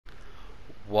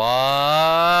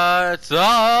What's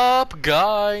up,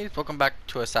 guys? Welcome back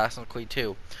to Assassin's Creed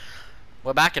 2.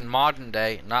 We're back in modern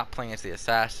day, not playing as the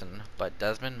assassin, but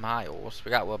Desmond Miles. We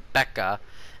got Rebecca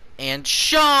and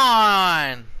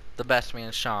Sean! The best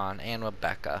man, Sean, and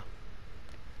Rebecca.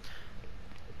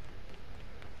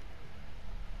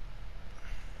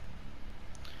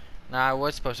 Now, I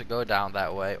was supposed to go down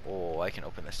that way. Oh, I can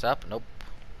open this up. Nope.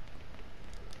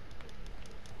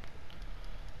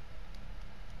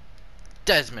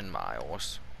 Desmond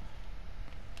Miles.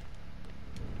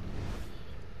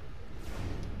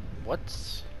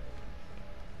 What's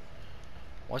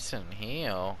in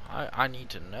here? I need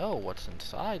to know what's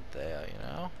inside there, you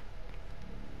know?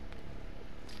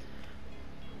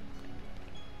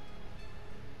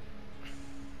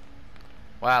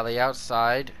 Wow, the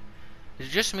outside. Is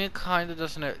it just me? Kinda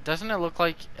doesn't it look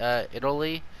like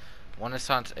Italy? When it's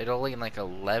on Italy in like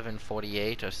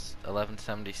 1148 or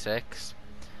 1176.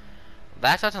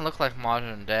 That doesn't look like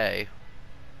modern day.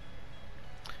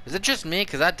 Is it just me?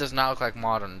 Because that does not look like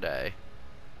modern day.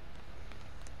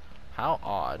 How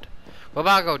odd. We're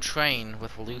about to go train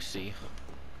with Lucy.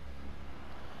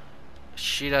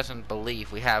 She doesn't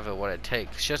believe we have what it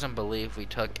takes. She doesn't believe we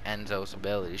took Enzo's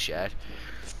abilities yet.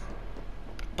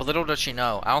 But little does she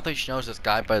know. I don't think she knows this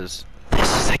guy, but this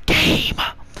is a game.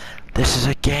 This is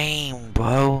a game,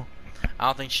 bro. I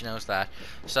don't think she knows that.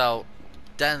 So,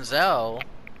 Denzel...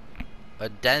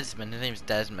 Desmond, his name's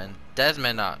Desmond.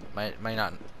 Desmond might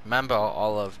not remember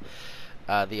all of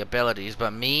the abilities, but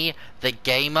me, the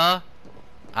gamer,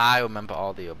 I remember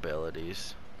all the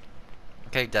abilities.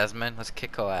 Okay, Desmond, let's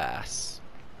kick her ass.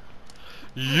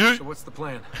 Yeah. So what's the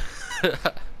plan?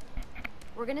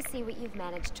 We're gonna see what you've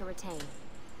managed to retain.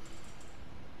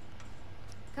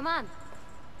 Come on.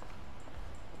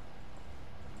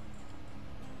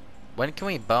 When can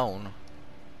we bone?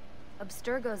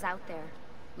 Abstergo's out there,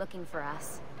 looking for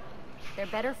us. They're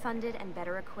better funded and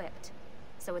better equipped,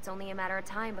 so it's only a matter of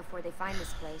time before they find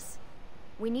this place.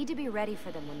 We need to be ready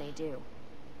for them when they do.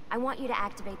 I want you to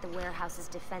activate the warehouse's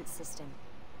defense system.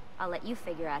 I'll let you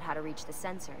figure out how to reach the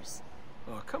sensors.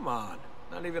 Oh, come on.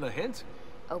 Not even a hint?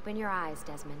 Open your eyes,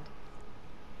 Desmond.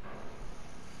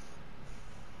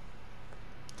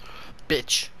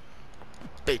 Bitch.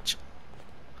 Bitch.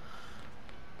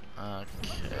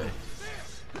 Okay.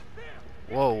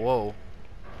 Whoa, whoa.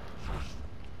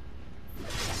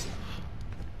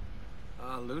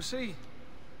 Lucy?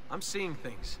 I'm seeing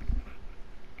things.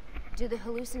 Do the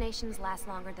hallucinations last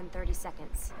longer than 30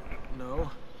 seconds? No.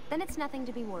 Then it's nothing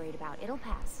to be worried about. It'll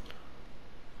pass.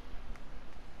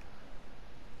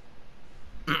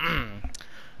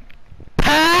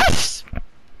 Pass!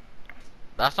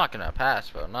 That's not gonna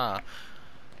pass, bro. Nah.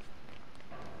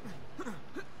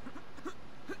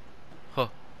 Huh.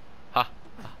 Ha.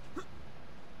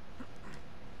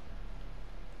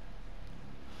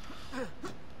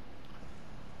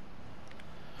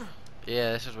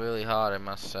 Yeah, this is really hard, I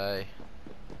must say.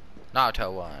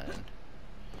 Naruto 1.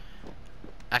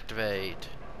 Activate.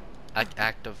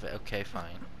 Activate. Okay,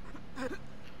 fine.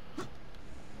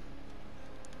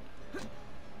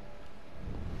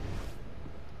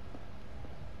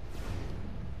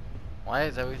 Why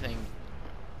is everything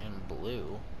in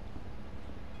blue?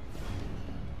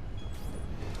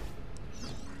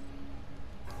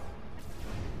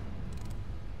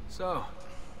 So,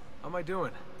 how am I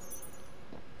doing?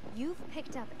 You've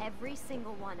picked up every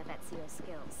single one of Ezio's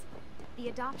skills. The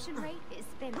adoption rate is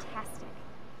fantastic.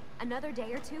 Another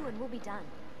day or two and we'll be done.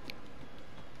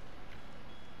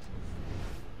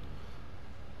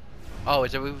 Oh,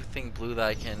 is everything blue that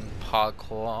I can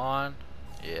parkour on?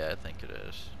 Yeah, I think it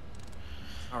is.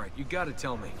 Alright, you gotta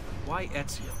tell me. Why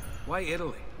Ezio? Why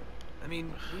Italy? I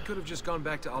mean, we could have just gone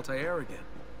back to Altair again.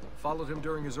 Followed him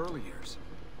during his early years.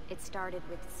 It started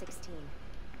with 16.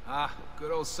 Ah,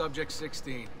 good old Subject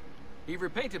 16. He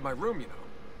repainted my room, you know.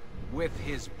 With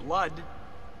his blood.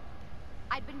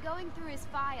 I'd been going through his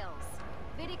files.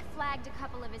 Vidic flagged a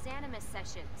couple of his Animus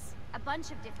sessions. A bunch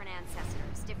of different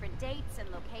ancestors, different dates and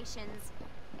locations.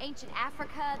 Ancient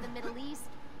Africa, the Middle East.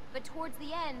 But towards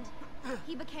the end,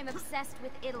 he became obsessed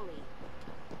with Italy.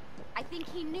 I think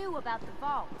he knew about the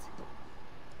vault.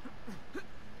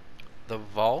 The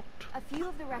vault? A few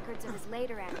of the records of his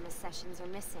later Animus sessions are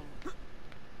missing.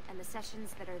 And the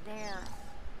sessions that are there...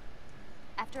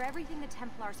 After everything the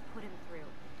Templars put him through,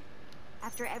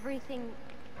 after everything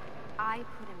I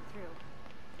put him through,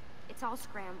 it's all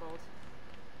scrambled.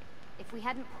 If we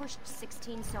hadn't pushed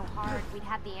 16 so hard, we'd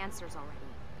have the answers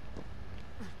already.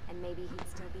 And maybe he'd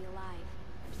still be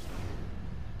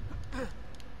alive.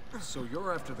 So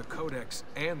you're after the Codex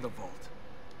and the Vault.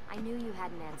 I knew you had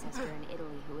an ancestor in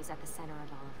Italy who was at the center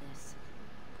of all of this.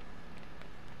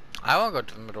 I want to go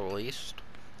to the Middle East.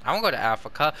 I want to go to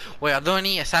Africa. Wait, are there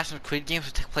any Assassin's Creed games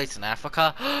that take place in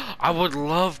Africa? I would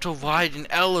love to ride an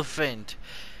elephant.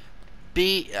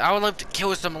 I would love to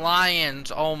kill some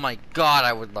lions. Oh my god,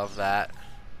 I would love that.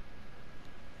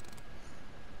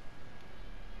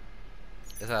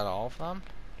 Is that all of them?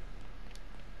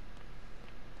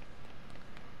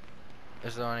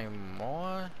 Is there any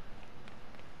more?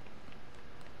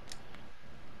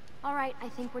 Alright, I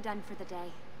think we're done for the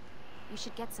day. You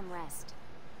should get some rest.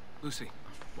 Lucy,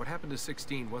 what happened to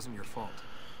 16 wasn't your fault.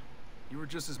 You were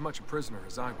just as much a prisoner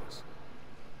as I was.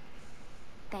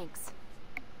 Thanks.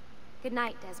 Good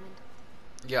night, Desmond.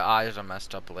 Your eyes are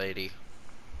messed up, lady.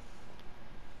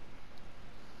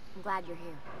 I'm glad you're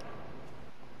here.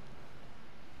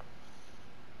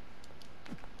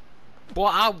 Boy,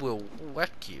 I will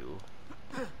wreck you.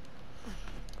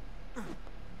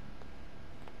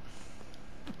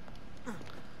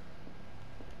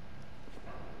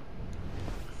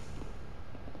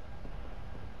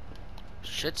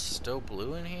 Shit's still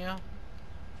blue in here?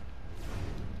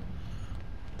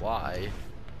 Why?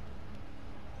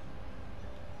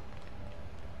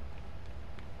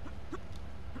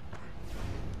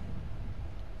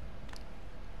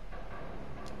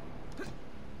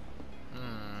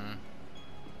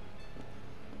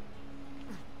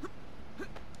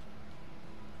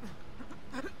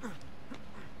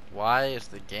 Why is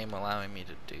the game allowing me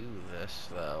to do this,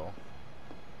 though?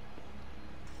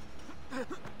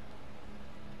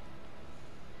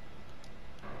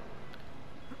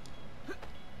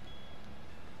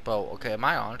 Bro, okay, am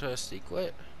I onto a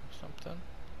secret or something?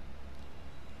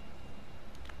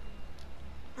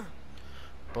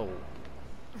 Bro.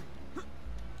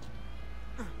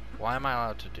 Why am I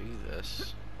allowed to do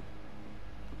this?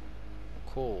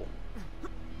 Cool.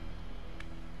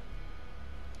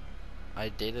 I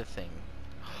did a thing.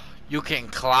 You can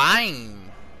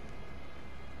climb!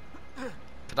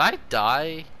 Did I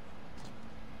die?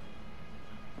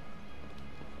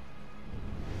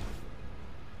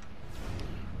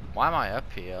 Why am I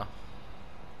up here?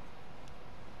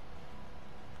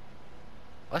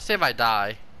 Let's see if I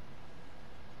die.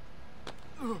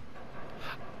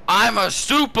 I'm a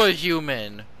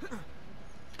superhuman!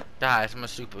 Guys, I'm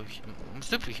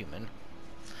superhuman.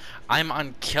 I'm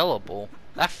unkillable.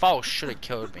 That fall should have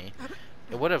killed me.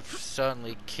 It would have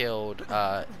certainly killed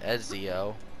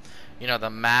Ezio. You know, the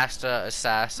master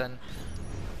assassin.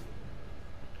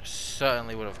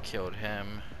 Certainly would have killed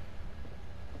him.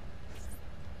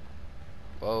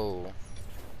 Whoa.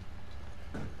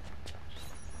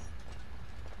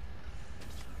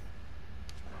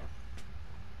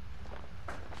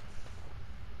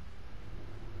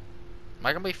 Am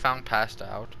I gonna be found passed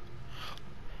out?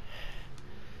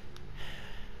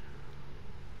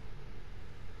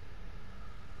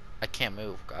 I can't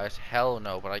move, guys. Hell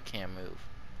no, but I can't move.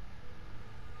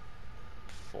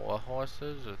 4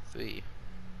 horses or 3?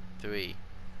 3.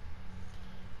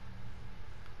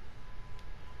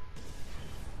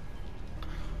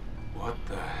 What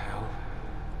the hell?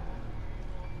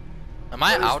 Am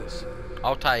I out? This?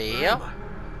 Altair?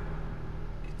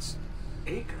 It's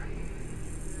Acre.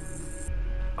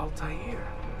 Altair.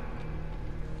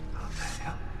 How the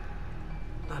hell?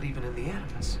 Not even in the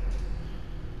Animus.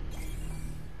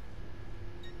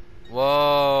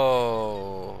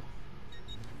 Whoa.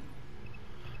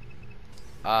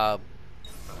 I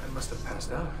must have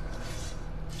passed out.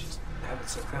 Just having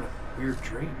some kind of weird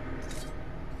dream.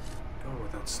 Going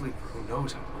without sleep for who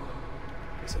knows how long.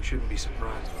 Guess I shouldn't be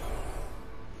surprised.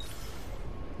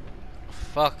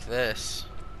 Fuck this.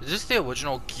 Is this the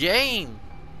original game?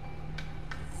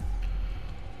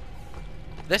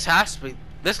 This has to be.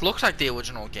 This looks like the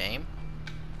original game.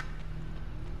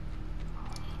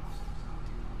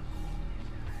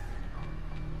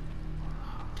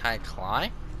 Can I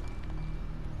climb?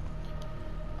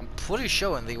 I'm pretty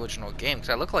sure in the original game, because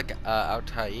I look like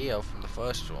Altair from the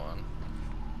first one.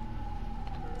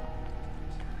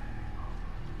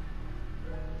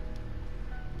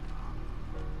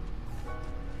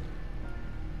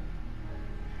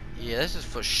 Yeah, this is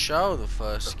for sure the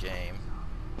first game.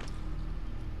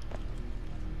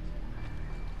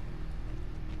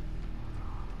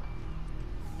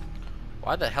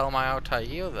 Why the hell am I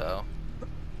Altair though?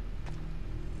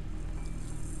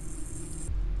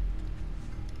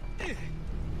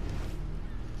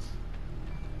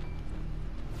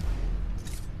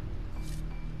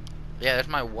 Yeah, there's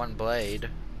my one blade.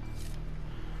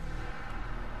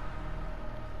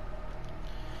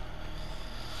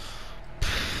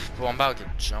 Well, I'm about to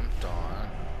get jumped on.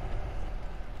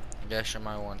 I guess you're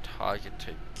my one target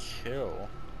to kill.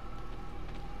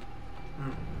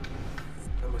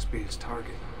 That must be his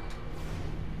target.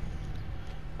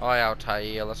 Alright,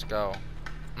 Altair, let's go.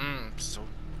 So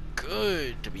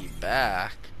good to be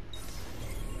back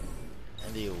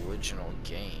in the original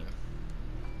game.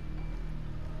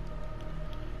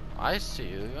 I see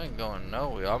you. You ain't going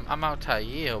nowhere. I'm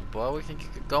Altair, bro. Where do you think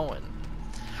you're going?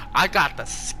 I got the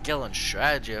skill and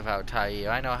strategy of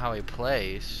Altair. I know how he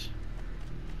plays.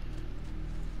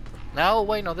 No,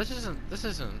 wait, no. This isn't.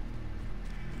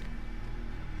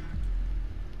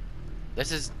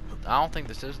 I don't think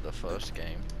this is the first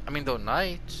game. I mean, the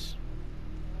Knights.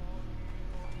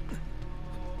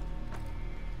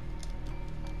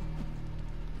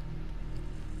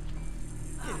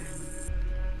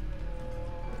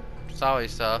 Sorry,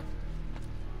 sir.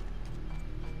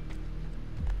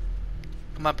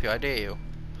 Come up here, I dare you.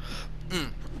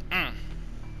 Can't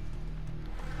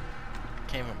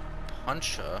even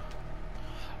punch her.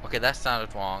 Okay, that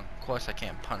sounded wrong. Of course I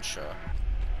can't punch her.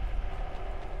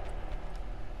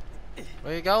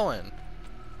 Where you going?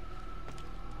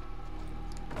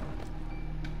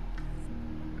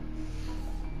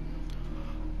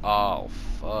 Oh,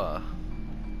 fuck.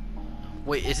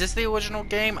 Wait, is this the original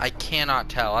game? I cannot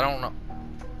tell. I don't know.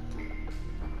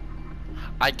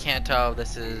 I can't tell if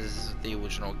this is the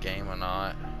original game or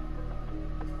not.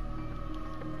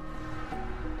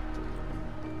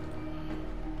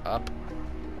 Up.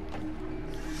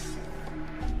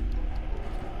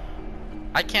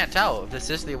 I can't tell if this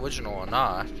is the original or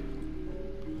not.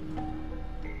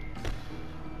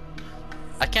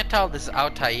 I can't tell if this is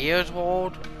Altair's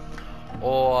world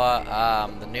or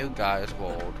the new guy's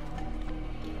world.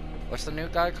 What's the new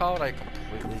guy called? I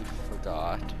completely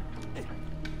forgot.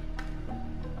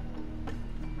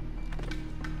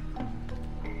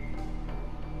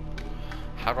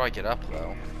 How do I get up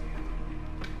though?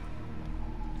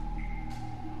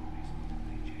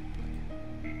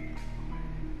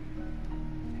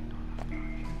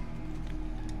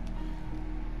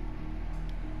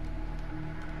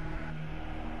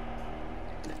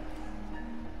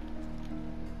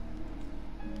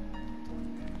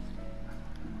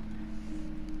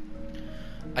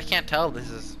 I can't tell.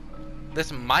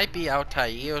 This might be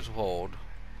Altair's world,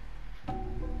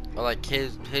 or like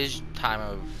his time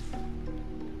of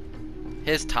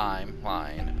his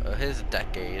timeline, or his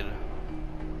decade.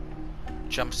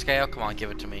 Jump scale, come on,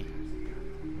 give it to me.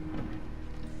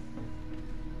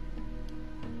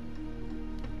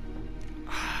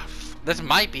 This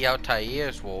might be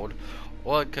Altair's world,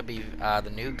 or it could be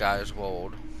the new guy's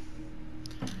world.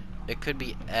 It could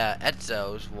be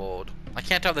Ezzo's world. I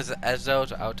can't tell if this is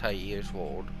Ezzo's or Altair's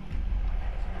world.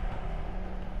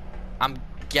 I'm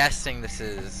guessing this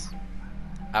is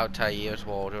Altair's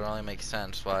world. It would only make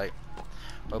sense, right?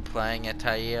 We're playing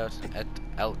Altair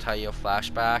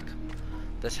flashback.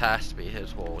 This has to be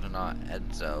his world and not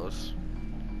Ezzo's.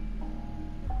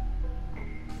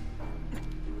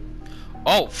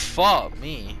 Oh, fuck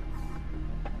me.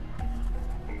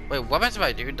 Wait, what happens if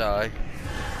I do die?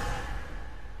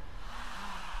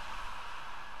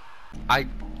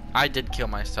 I did kill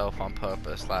myself on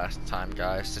purpose last time,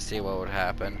 guys, to see what would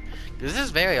happen. This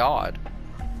is very odd.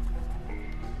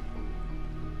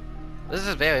 This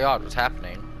is very odd what's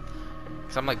happening.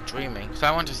 Because I'm like dreaming. So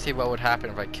I want to see what would happen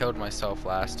if I killed myself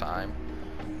last time.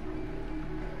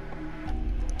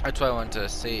 That's what I wanted to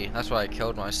see. That's why I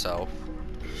killed myself.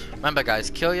 Remember, guys,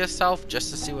 kill yourself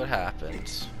just to see what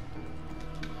happens.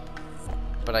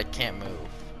 But I can't move.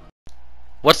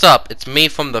 What's up? It's me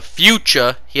from the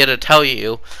future here to tell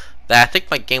you that I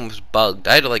think my game was bugged.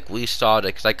 I had to like restart it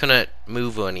because I couldn't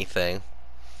move or anything,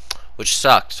 which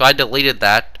sucked. So I deleted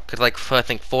that because like for I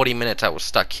think 40 minutes I was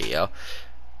stuck here.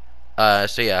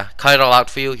 So yeah, cut it all out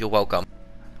for you. You're welcome.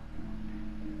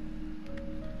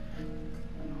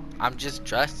 I'm just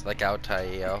dressed like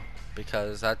Altair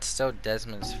because that's still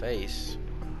Desmond's face.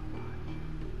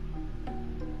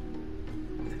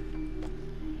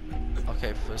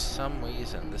 Okay, for some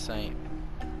reason this ain't.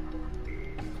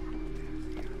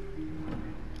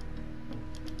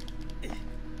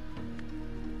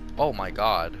 Oh my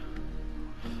god.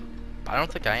 I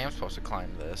don't think I am supposed to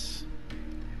climb this.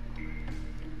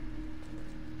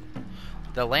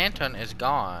 The lantern is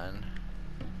gone.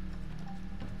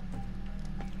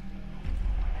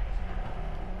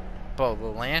 Bro, the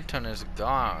lantern is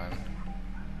gone.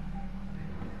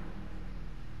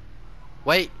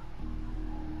 Wait.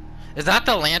 Is that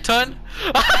the lantern?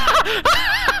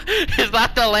 Is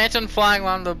that the lantern flying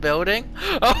around the building?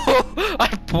 Oh,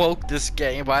 I broke this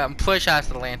game, but I'm pretty sure that's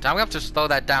the lantern. I'm gonna have to slow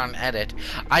that down and edit.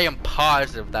 I am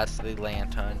positive that's the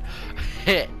lantern.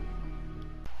 Hit.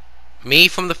 Me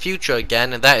from the future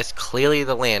again, and that is clearly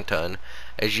the lantern.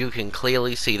 As you can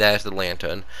clearly see, that is the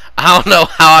lantern. I don't know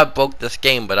how I broke this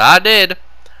game, but I did.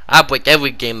 I break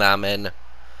every game that I'm in.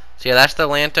 So yeah, that's the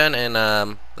lantern, and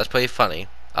that's pretty funny.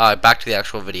 Alright, back to the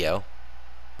actual video.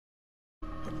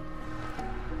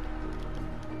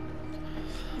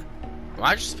 Am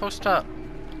I just supposed to...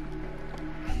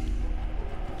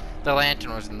 The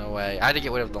lantern was in the way. I had to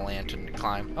get rid of the lantern to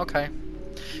climb. Okay.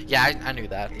 Yeah, I knew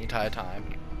that the entire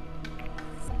time.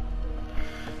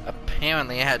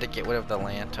 Apparently I had to get rid of the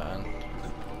lantern.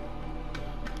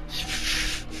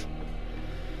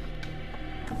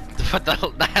 But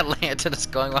that lantern is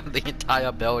going on the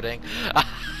entire building.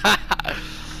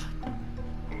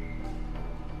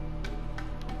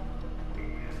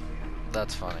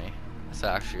 That's funny. It's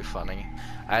actually funny.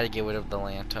 I had to get rid of the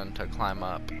lantern to climb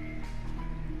up.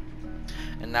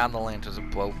 And now the lanterns are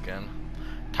broken.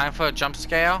 Time for a jump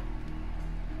scare?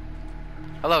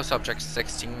 Hello, subject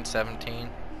 16, 17.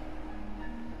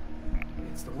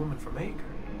 It's the woman from Anchor.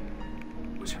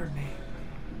 What's her name?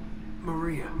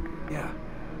 Maria. Yeah.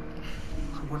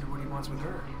 I wonder what he wants with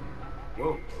her.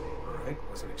 Whoa. Alright,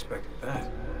 wasn't expecting that.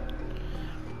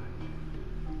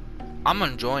 I'm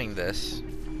enjoying this.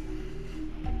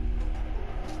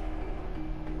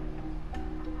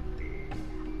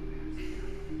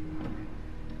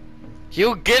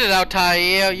 You get it,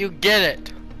 Altair. You get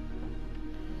it.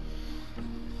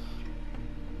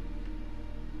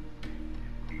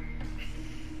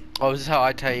 Oh, this is how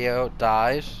Altair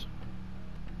dies?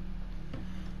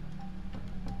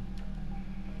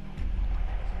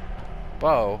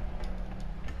 Whoa.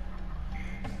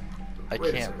 I Wait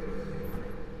a can't. second.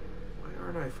 Why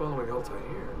aren't I following Altair?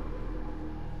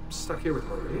 I'm stuck here with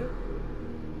Maria?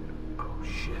 Oh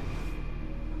shit.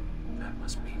 That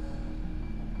must be...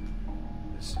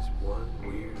 This is one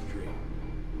weird dream.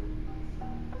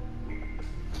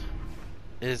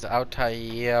 Is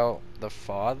Altair the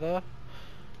father?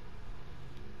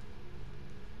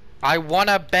 I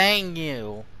wanna bang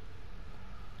you.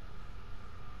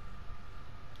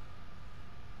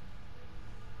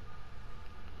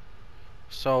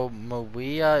 So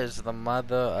Maria is the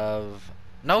mother of...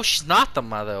 No, she's not the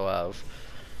mother of...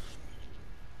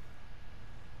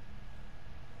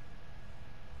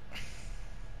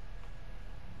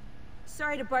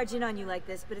 Sorry to barge in on you like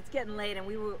this, but it's getting late and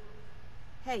we were...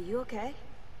 Hey, you okay?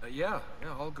 Yeah,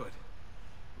 all good.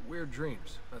 Weird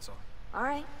dreams, that's all. All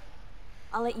right.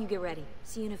 I'll let you get ready.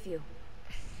 See you in a few.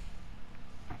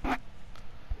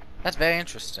 That's very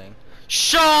interesting.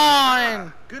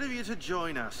 Sean! Good of you to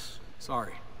join us.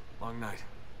 Sorry, long night.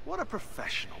 What a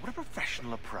professional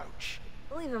approach.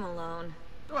 Leave him alone.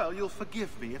 Well, you'll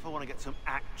forgive me if I want to get some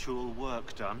actual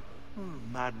work done.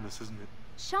 Madness, isn't it?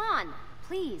 Sean,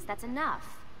 please, that's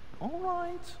enough. All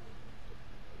right.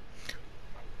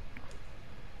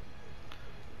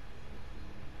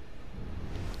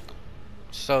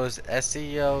 So is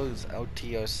SEO's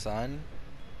LTO's son?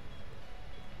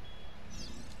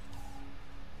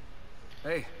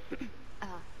 Hey,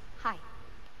 Hi.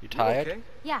 You tired? okay?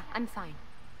 Yeah, I'm fine.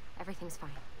 Everything's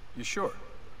fine. You sure?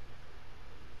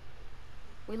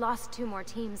 We lost 2 more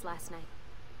teams last night.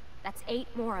 That's 8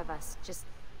 more of us, just...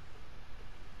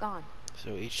 gone.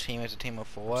 So each team is a team of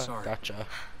 4? Sorry. Gotcha.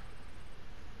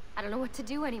 I don't know what to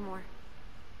do anymore.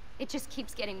 It just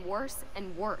keeps getting worse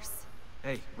and worse.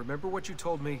 Hey, remember what you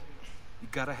told me? You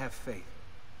gotta have faith.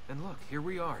 And look, here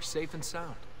we are, safe and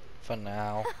sound. For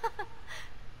now.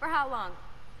 For how long?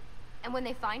 And when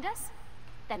they find us,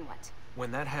 then what?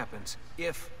 When that happens,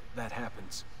 if that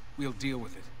happens, we'll deal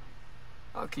with it.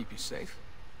 I'll keep you safe.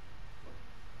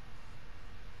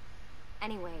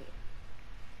 Anyway,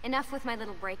 enough with my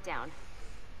little breakdown.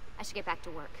 I should get back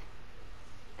to work.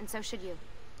 And so should you.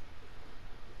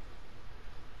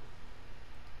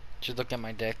 Just look at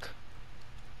my dick.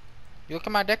 You look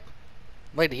at my dick?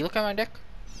 Lady, you look at my dick?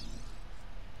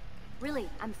 Really,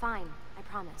 I'm fine. I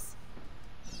promise.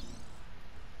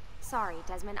 Sorry,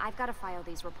 Desmond, I've got to file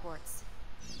these reports.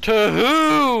 To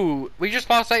who? We just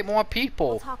lost 8 more We'll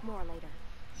people. talk more later.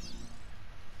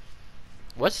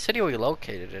 What city are we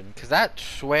located in? Because that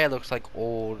swear looks like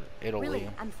old Italy. Really,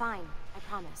 I'm fine. I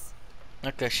promise.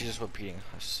 Okay, she's just repeating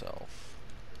herself.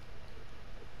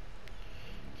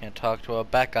 Can't talk to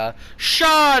Rebecca.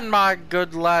 Sean, my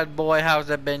good lad boy, how's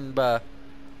it been, buh?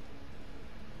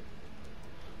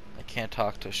 I can't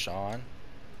talk to Sean.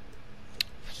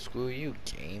 Screw you,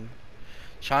 game.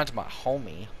 Sean's my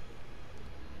homie.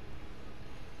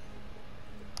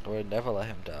 I would never let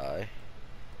him die.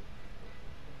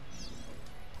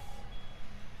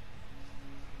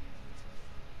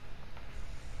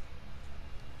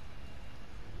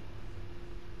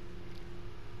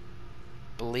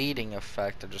 Bleeding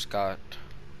effect I just got.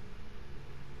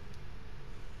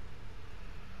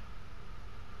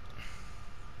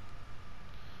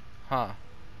 Huh.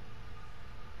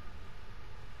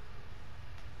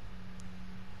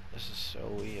 This is so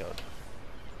weird.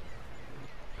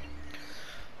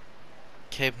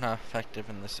 Cape not effective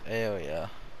in this area.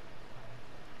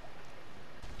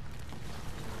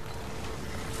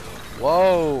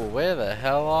 Whoa, where the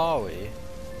hell are we?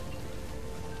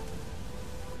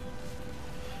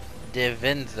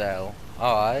 Devinzel.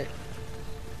 Alright.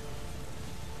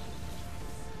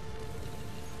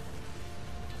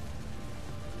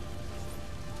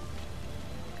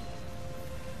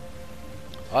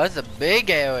 Oh, it's a big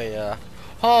area.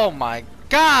 Oh my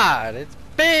god, it's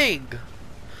big.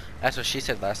 That's what she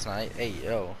said last night. Hey,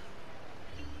 yo.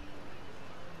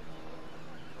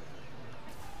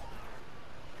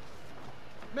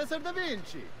 Messer Da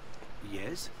Vinci!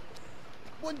 Yes?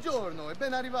 Buongiorno e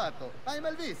ben arrivato. I'm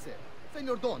Elvise.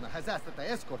 Senor Donna has asked that I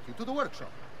escort you to the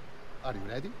workshop. Are you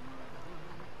ready?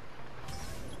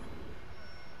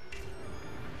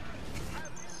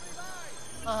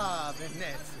 Ah,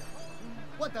 Venezia.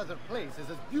 What other place is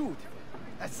as beautiful,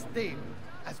 as stable,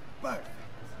 as perfect?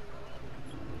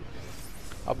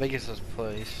 How big is this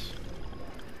place?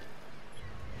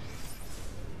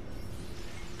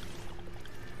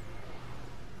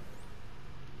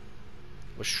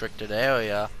 Restricted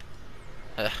area.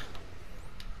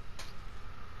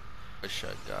 Wish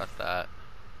I got that.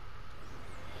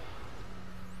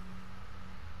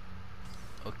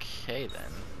 Okay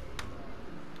then.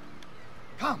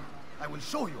 Come, I will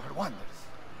show you her wonders.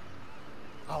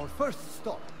 Our first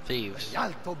stop, Thieves. the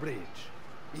Alto Bridge.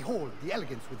 Behold the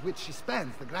elegance with which she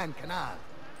spans the Grand Canal,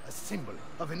 a symbol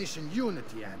of Venetian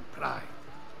unity and pride.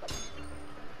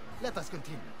 Let us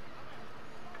continue.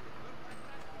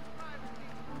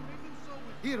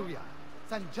 Here we are,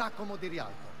 San Giacomo di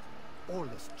Rialto,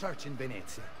 oldest church in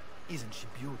Venezia. Isn't she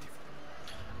beautiful?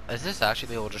 Is this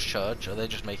actually the oldest church, or are they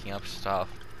just making up stuff?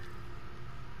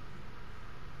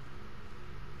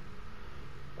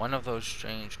 One of those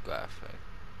strange graphics.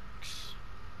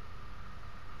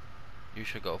 You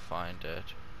should go find it.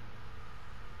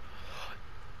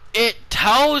 It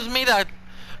tells me that...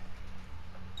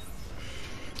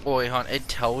 Oh wait, hon. It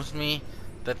tells me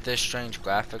that the strange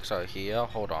graphics are here.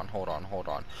 Hold on.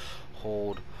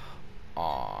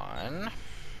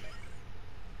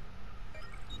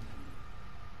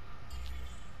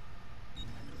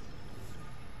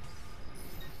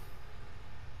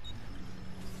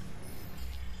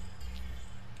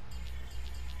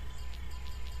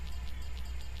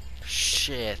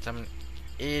 Shit, I'm an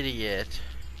idiot.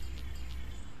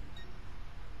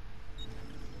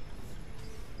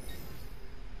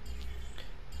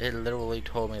 It literally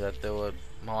told me that there were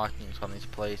markings on these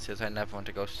places. I never went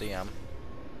to go see them.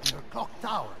 Her clock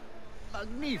tower.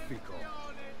 Magnifico.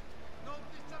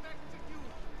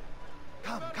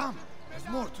 Come. There's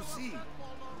more to see.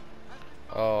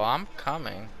 Oh, I'm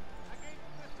coming.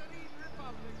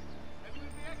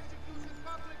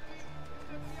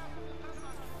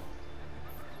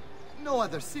 No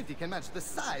other city can match the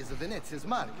size of Venezia's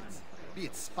markets, be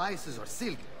it spices or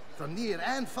silk, from near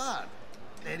and far.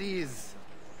 There is...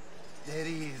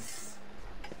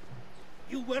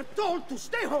 You were told to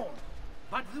stay home,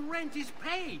 but the rent is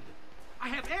paid. I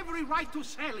have every right to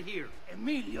sell here.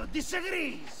 Emilio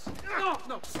disagrees. No,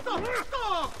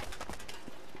 stop!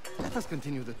 Let us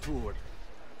continue the tour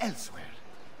elsewhere.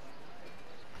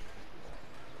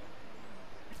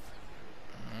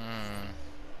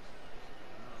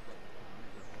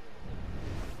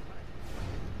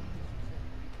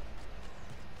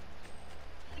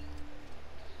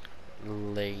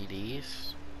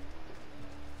 Ladies.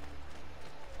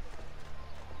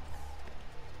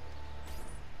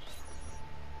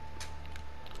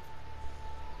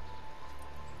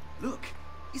 Look,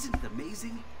 isn't it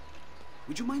amazing?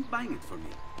 Would you mind buying it for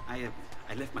me? I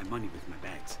left my money with my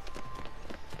bags.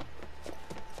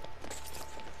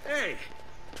 Hey,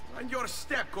 mind your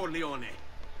step, Corleone.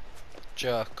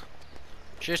 Jerk.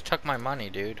 She just took my money,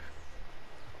 dude.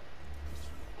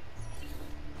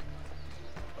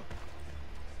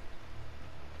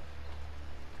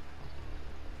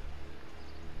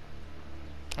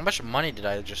 How much money did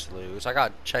I just lose? I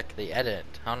gotta check the edit.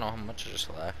 I don't know how much I just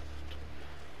left.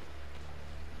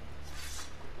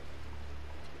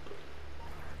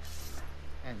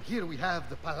 And here we have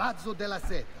the Palazzo della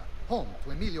Seta, home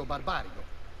to Emilio Barbarigo.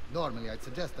 Normally I'd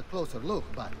suggest a closer look,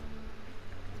 but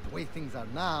the way things are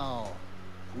now...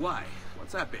 Why?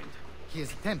 What's happened? He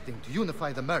is attempting to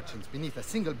unify the merchants beneath a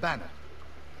single banner.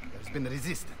 There's been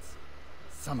resistance,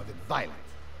 some of it violent.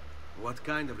 What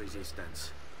kind of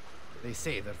resistance? They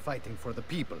say they're fighting for the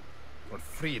people, for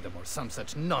freedom or some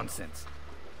such nonsense.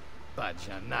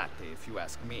 Baggianate, if you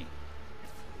ask me.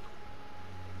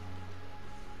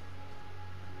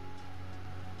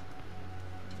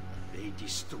 They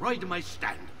destroyed my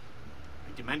stand.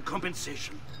 I demand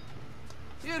compensation.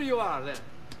 Here you are, then.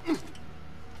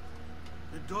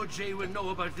 The Doge will know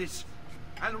about this.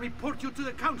 I'll report you to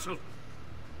the council.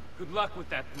 Good luck with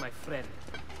that, my friend.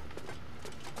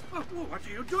 Oh, what are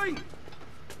you doing?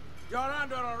 You're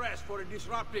under arrest for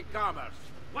disrupting commerce.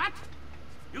 What?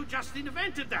 You just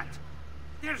invented that.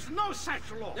 There's no such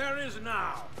law. There is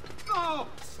now. No!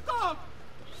 Stop!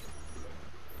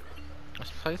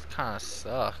 This place kinda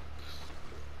sucks.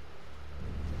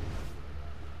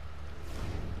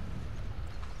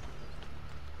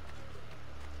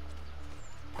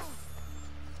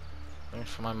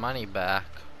 Thanks for my money back.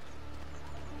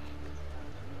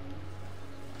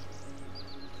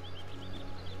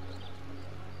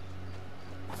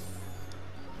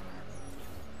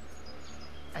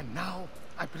 And now,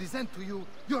 I present to you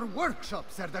your workshop,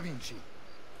 Sir Da Vinci.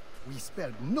 We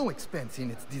spared no expense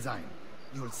in its design.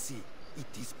 You'll see,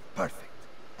 it is perfect,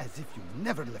 as if you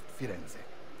never left Firenze.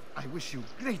 I wish you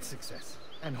great success,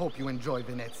 and hope you enjoy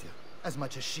Venezia, as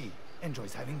much as she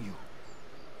enjoys having you.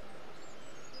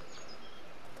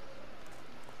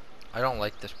 I don't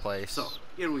like this place. So,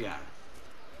 here we are.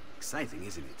 Exciting,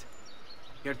 isn't it?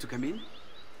 Care to come in?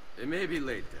 Maybe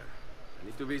later. I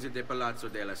need to visit the Palazzo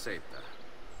della Seta.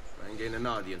 Try and gain an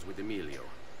audience with Emilio.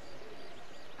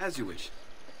 As you wish.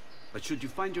 But should you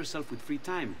find yourself with free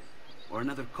time, or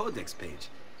another Codex page,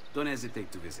 don't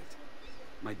hesitate to visit.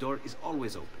 My door is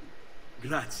always open.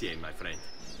 Grazie, my friend.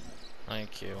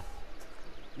 Thank you.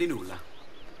 Di nulla.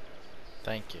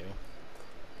 Thank you.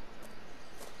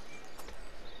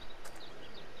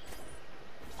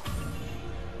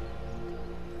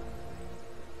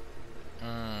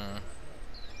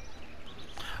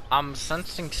 I'm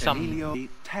sensing some Emilio, the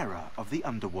terror of the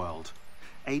underworld.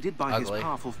 Aided by his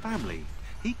powerful family,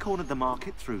 he cornered the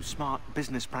market through smart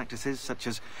business practices such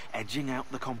as edging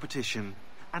out the competition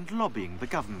and lobbying the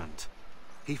government.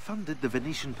 He funded the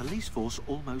Venetian police force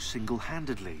almost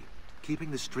single-handedly,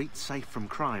 keeping the streets safe from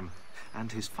crime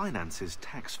and his finances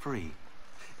tax-free.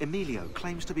 Emilio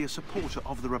claims to be a supporter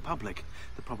of the Republic.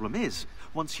 The problem is,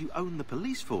 once you own the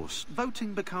police force,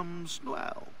 voting becomes,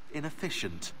 well,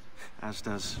 inefficient. As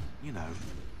does, you know,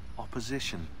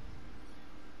 opposition.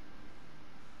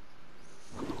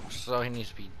 So he needs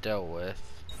to be dealt with.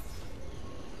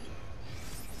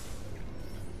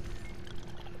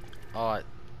 Alright,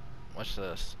 what's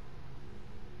this?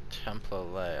 Templar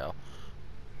Leo.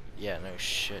 Yeah, no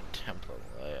shit, Templar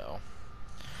Leo.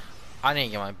 I need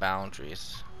to get my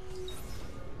boundaries.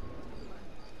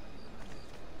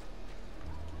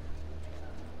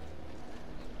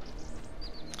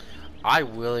 I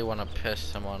really want to piss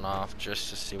someone off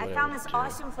just to see what I found this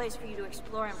awesome place for you to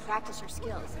explore and practice your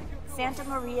skills. Santa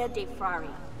Maria dei Frari.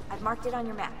 I've marked it on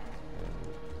your map.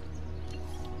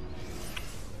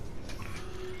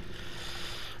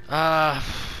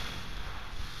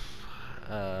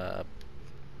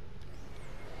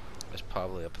 It's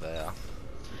probably up there.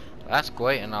 That's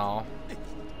great and all,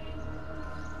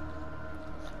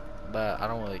 but I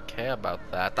don't really care about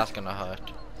that. That's gonna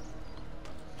hurt.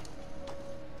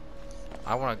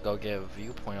 I want to go get a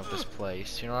viewpoint of this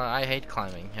place. You know what? I hate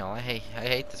climbing hill. I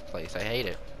hate this place. I hate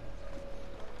it.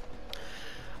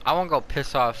 I want to go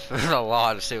piss off the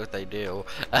law to see what they do.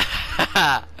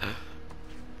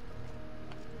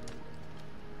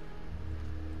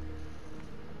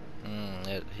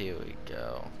 Here we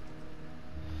go.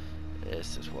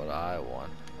 This is what I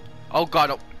want. Oh God!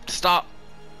 No, stop!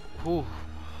 Whew.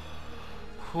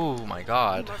 Oh my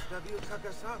God.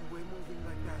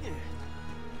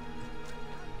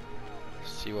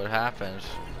 See what happens.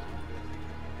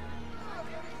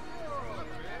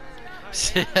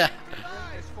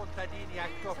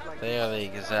 They are the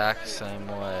exact same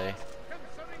way.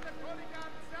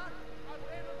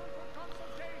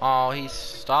 Oh, he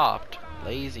stopped.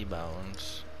 Lazy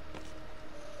bones.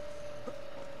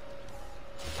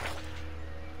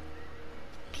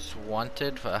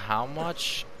 Wanted for how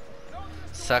much?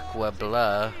 Sacre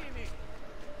bleu.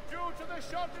 Due to the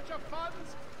shortage of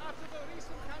funds after the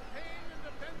recent campaign in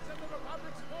defense of the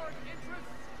Republic's foreign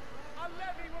interests, a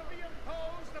levy will be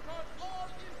imposed upon all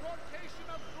importation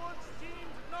of goods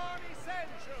deemed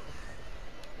non-essential.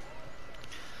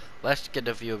 Let's get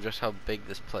a view of just how big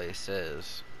this place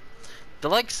is.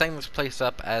 They're like setting this place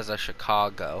up as a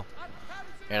Chicago.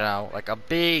 You know, like a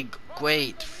big,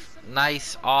 great,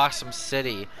 nice, awesome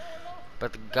city.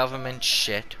 But the government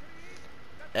shit.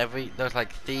 There's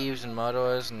like thieves and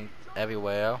murderers and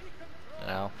everywhere. You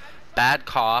know, bad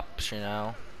cops. You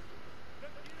know,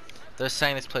 they're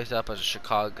setting this place up as a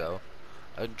Chicago,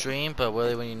 a dream. But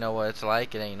really, when you know what it's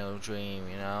like, it ain't no dream.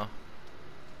 You know.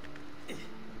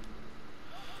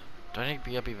 Do I need to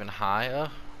be up even higher?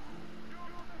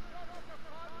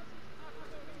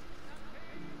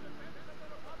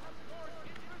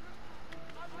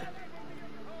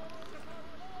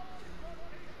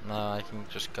 I can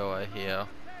just go right here.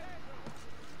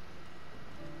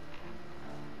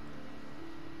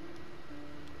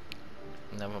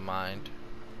 Never mind.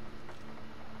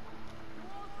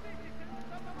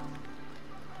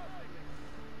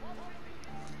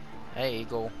 Hey,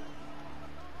 Eagle.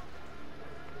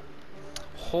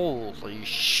 Holy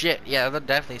shit. Yeah, they're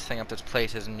definitely setting up this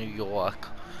place as New York.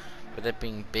 With it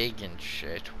being big and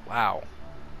shit. Wow.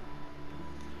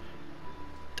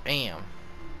 Damn.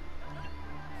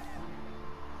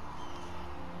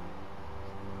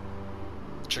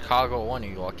 Chicago or New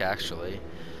York, actually.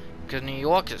 Because New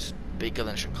York is bigger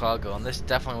than Chicago, and this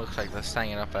definitely looks like they're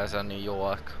setting it up as a New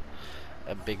York.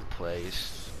 A big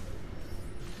place.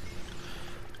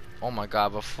 Oh my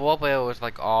god, before where it was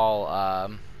like all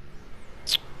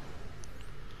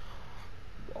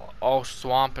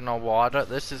swamp and all water,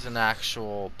 this is an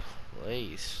actual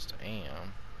place.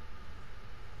 Damn.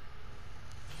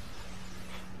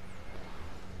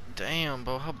 Damn,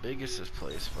 bro, how big is this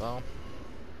place, bro?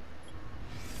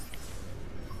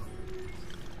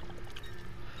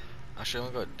 Actually,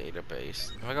 I'm gonna go to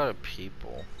database. If I go to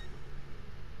people.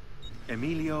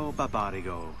 Emilio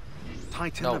Barbarigo,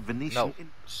 Titan of Venetian.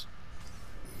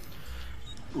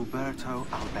 Uberto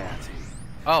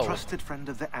Alberti, trusted friend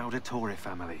of the Auditore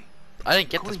family. I didn't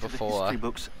get this before. before. To the history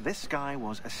books, this guy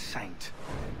was a saint.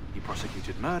 He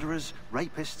prosecuted murderers,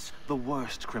 rapists, the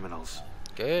worst criminals.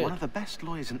 Good. One of the best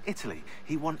lawyers in Italy,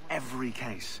 he won every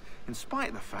case, in spite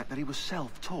of the fact that he was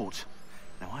self-taught.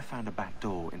 Now, I found a back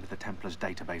door into the Templars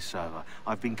database server.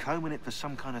 I've been combing it for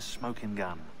some kind of smoking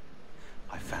gun.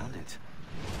 I found it.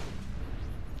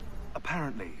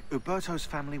 Apparently, Uberto's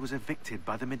family was evicted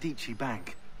by the Medici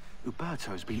Bank.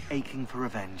 Uberto's been aching for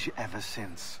revenge ever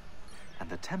since. And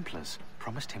the Templars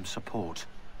promised him support.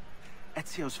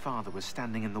 Ezio's father was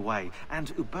standing in the way,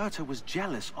 and Uberto was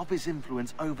jealous of his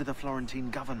influence over the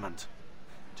Florentine government.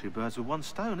 Two birds with one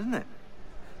stone, isn't it?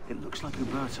 It looks like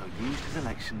Uberto used his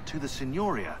election to the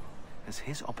Signoria as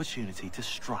his opportunity to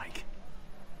strike.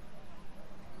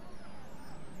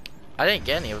 I didn't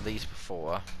get any of these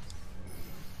before.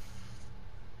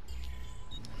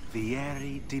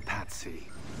 Vieri di Pazzi,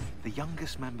 the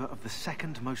youngest member of the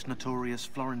second most notorious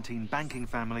Florentine banking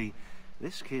family.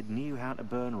 This kid knew how to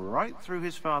burn right through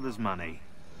his father's money.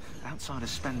 Outside of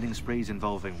spending sprees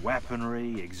involving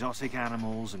weaponry, exotic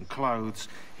animals, and clothes,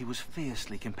 he was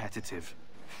fiercely competitive.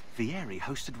 Vieri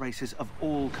hosted races of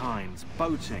all kinds,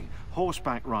 boating,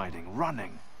 horseback riding,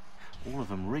 running. All of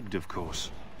them rigged, of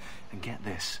course. And get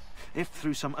this, if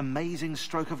through some amazing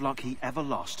stroke of luck he ever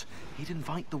lost, he'd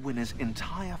invite the winner's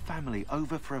entire family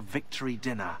over for a victory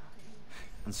dinner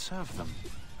and serve them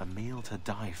a meal to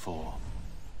die for.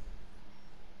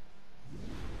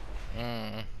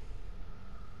 I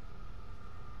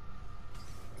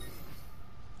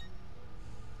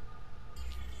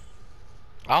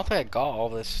don't think I got all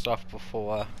this stuff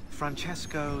before.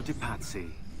 Francesco di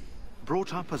Pazzi.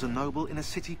 Brought up as a noble in a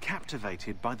city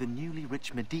captivated by the newly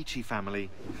rich Medici family,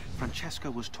 Francesco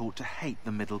was taught to hate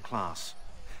the middle class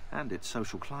and its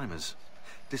social climbers.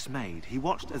 Dismayed, he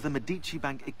watched as the Medici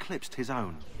Bank eclipsed his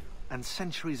own, and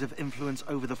centuries of influence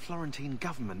over the Florentine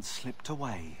government slipped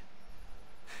away.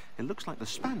 It looks like the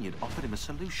Spaniard offered him a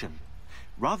solution.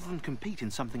 Rather than compete in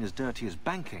something as dirty as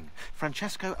banking,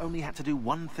 Francesco only had to do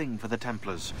one thing for the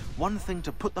Templars, one thing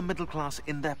to put the middle class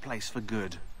in their place for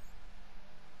good.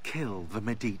 Kill the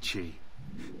Medici.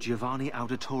 Giovanni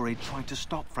Auditore tried to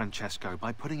stop Francesco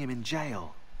by putting him in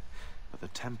jail, but the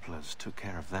Templars took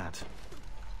care of that.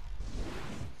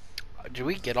 Did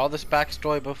we get all this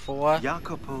backstory before?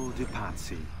 Jacopo di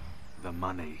Pazzi, the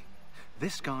money.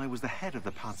 This guy was the head of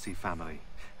the Pazzi family,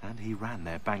 and he ran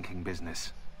their banking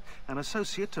business. An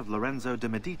associate of Lorenzo de'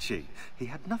 Medici, he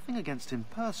had nothing against him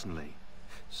personally,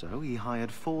 so he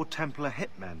hired 4 Templar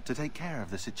hitmen to take care of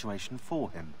the situation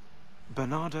for him.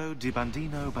 Bernardo di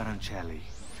Bandino Baroncelli,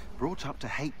 brought up to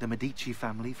hate the Medici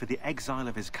family for the exile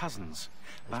of his cousins,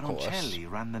 Baroncelli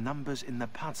ran the numbers in the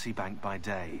Pazzi Bank by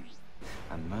day,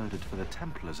 and murdered for the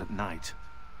Templars at night.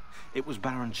 It was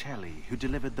Baroncelli who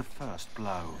delivered the first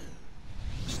blow.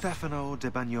 Stefano de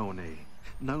Bagnoni.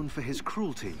 Known for his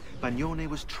cruelty, Bagnoni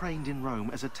was trained in Rome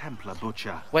as a Templar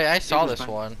butcher. Wait, I saw this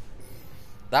one.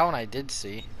 That one I did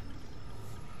see.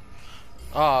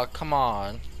 Oh, come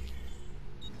on.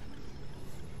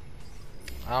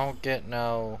 I don't get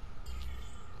no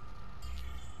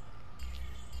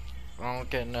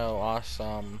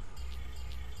awesome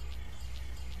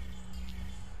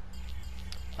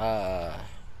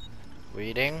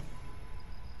reading.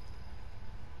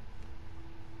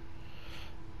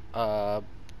 Let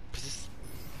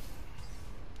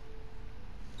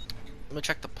me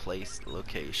check the place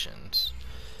locations.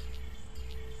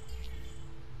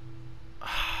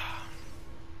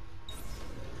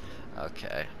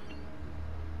 Okay.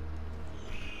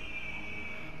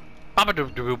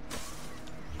 Ba-ba-doop-doop.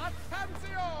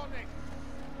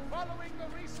 Following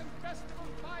the recent festival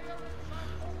fire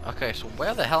in Okay, so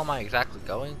where the hell am I exactly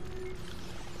going?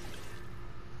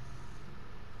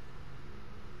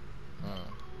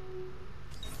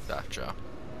 Gotcha.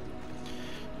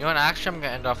 You know what, actually I'm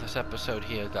gonna end off this episode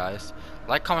here, guys.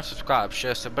 Like, comment, subscribe,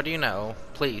 share somebody you know.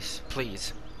 Please,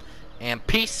 please. And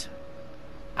peace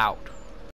out.